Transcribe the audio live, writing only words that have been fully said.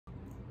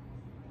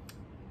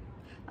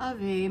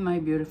Ave, my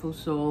beautiful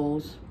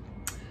souls.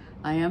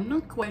 I am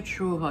not quite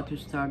sure how to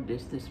start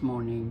this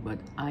morning, but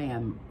I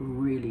am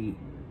really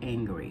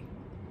angry.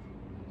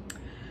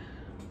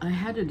 I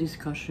had a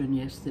discussion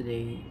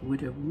yesterday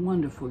with a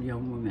wonderful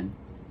young woman.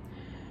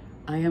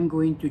 I am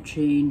going to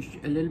change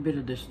a little bit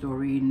of the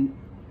story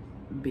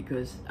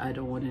because I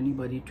don't want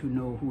anybody to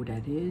know who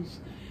that is.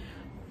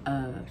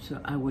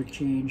 So I will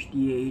change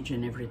the age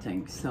and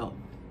everything. So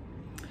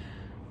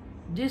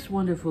this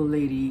wonderful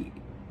lady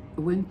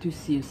went to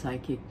see a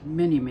psychic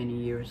many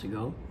years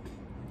ago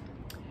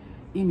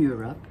in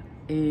Europe,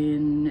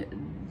 and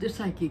the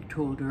psychic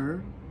told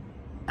her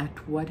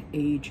at what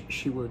age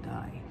she will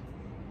die.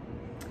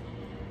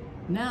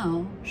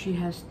 Now she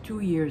has 2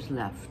 years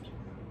left,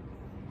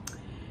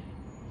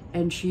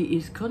 and she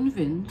is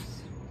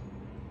convinced,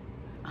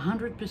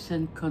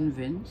 100%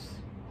 convinced,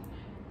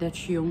 that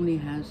she only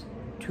has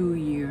 2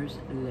 years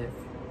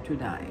left to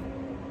die.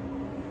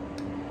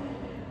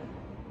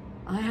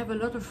 I have a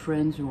lot of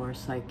friends who are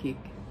psychic,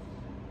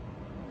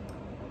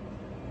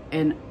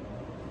 and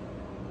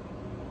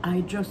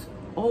I just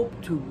hope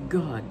to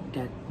God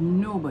that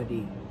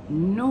nobody,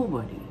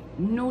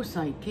 no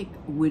psychic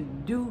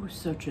would do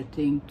such a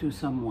thing to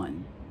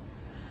someone.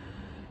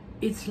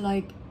 It's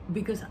like,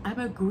 because I'm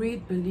a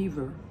great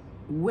believer,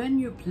 when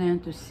you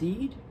plant a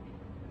seed,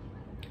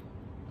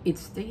 it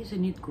stays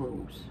and it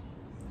grows.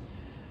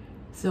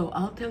 So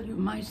I'll tell you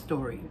my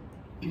story.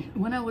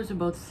 When I was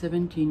about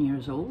 17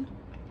 years old,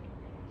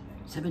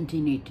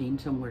 17, 18,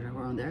 somewhere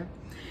around there,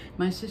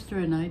 my sister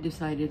and I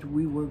decided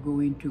we were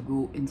going to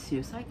go and see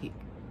a psychic.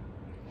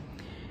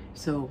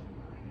 So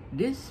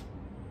this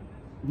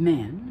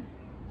man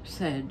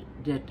said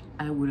that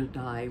I will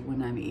die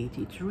when I'm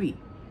 83.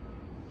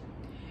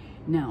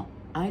 Now,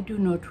 I do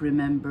not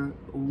remember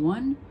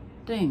one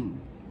thing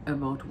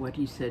about what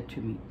he said to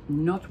me,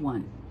 not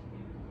one,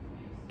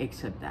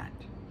 except that.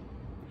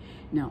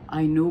 Now,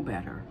 I know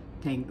better,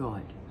 thank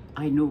God,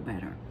 I know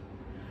better,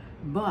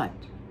 but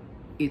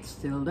it's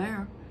still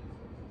there.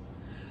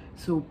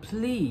 So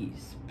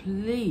please,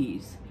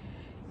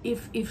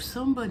 if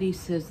somebody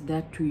says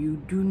that to you,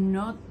 do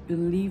not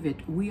believe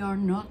it. We are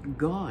not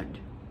God.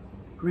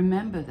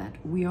 Remember that.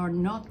 We are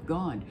not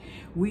God.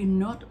 We're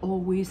not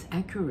always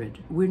accurate.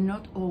 We're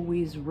not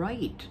always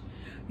right.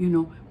 You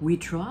know, we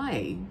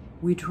try,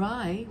 we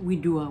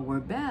do our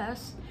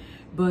best,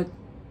 but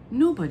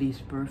nobody's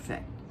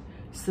perfect.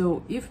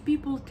 So if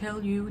people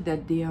tell you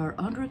that they are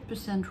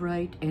 100%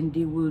 right and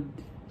they will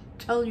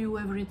tell you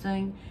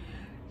everything,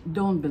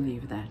 don't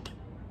believe that,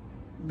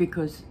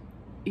 because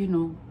you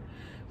know,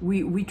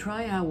 we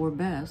try our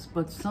best,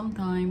 but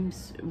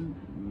sometimes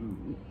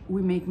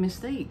we make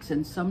mistakes,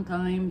 and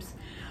sometimes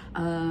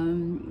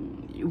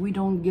we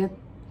don't get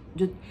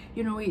the,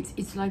 you know,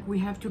 it's like we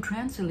have to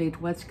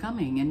translate what's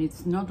coming, and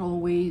it's not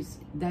always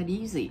that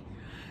easy.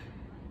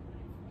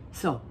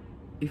 So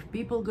if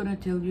people gonna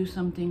tell you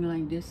something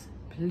like this,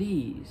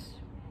 please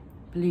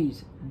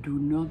do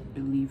not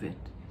believe it,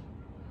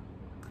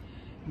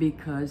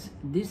 because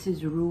this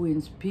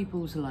ruins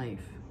people's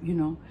life. You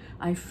know,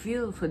 I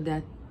feel for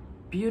that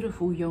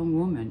beautiful young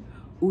woman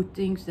who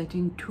thinks that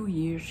in 2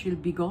 years she'll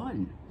be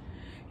gone.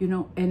 You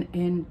know,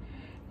 and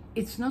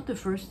it's not the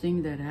first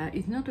thing that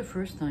it's not the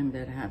first time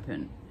that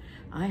happened.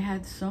 I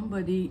had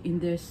somebody in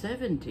their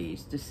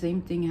 70s, the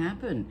same thing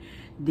happened.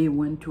 They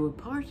went to a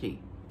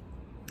party,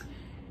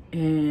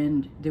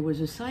 and there was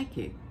a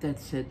psychic that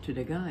said to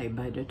the guy,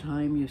 by the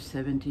time you're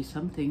 70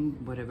 something,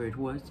 whatever it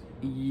was,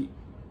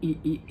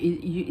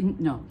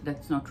 no,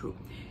 that's not true.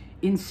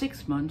 In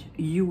 6 months,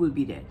 you will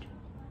be dead.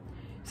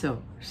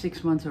 So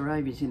 6 months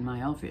arrives in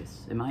my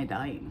office. Am I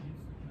dying?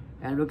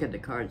 I look at the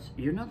cards.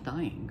 You're not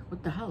dying.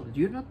 What the hell?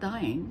 You're not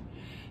dying.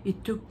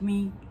 It took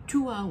me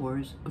 2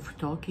 hours of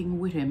talking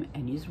with him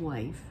and his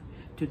wife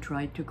to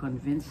try to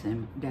convince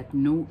him that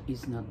no,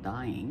 he's not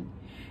dying.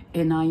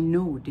 And I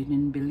know they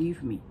didn't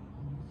believe me.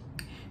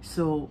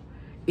 So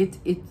it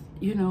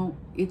you know,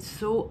 it's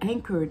so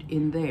anchored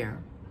in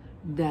there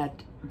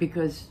that,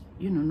 because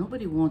you know,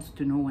 nobody wants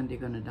to know when they're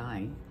gonna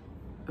die,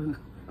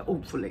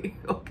 hopefully,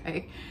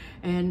 okay,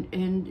 and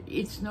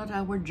it's not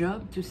our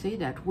job to say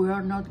that. We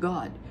are not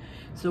God.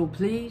 So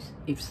please,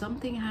 if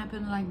something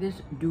happened like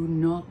this, do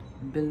not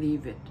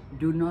believe it.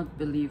 Do not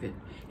believe it,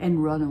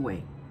 and run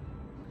away.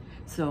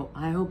 So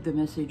I hope the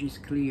message is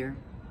clear.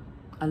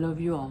 I love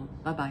you all.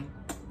 Bye bye.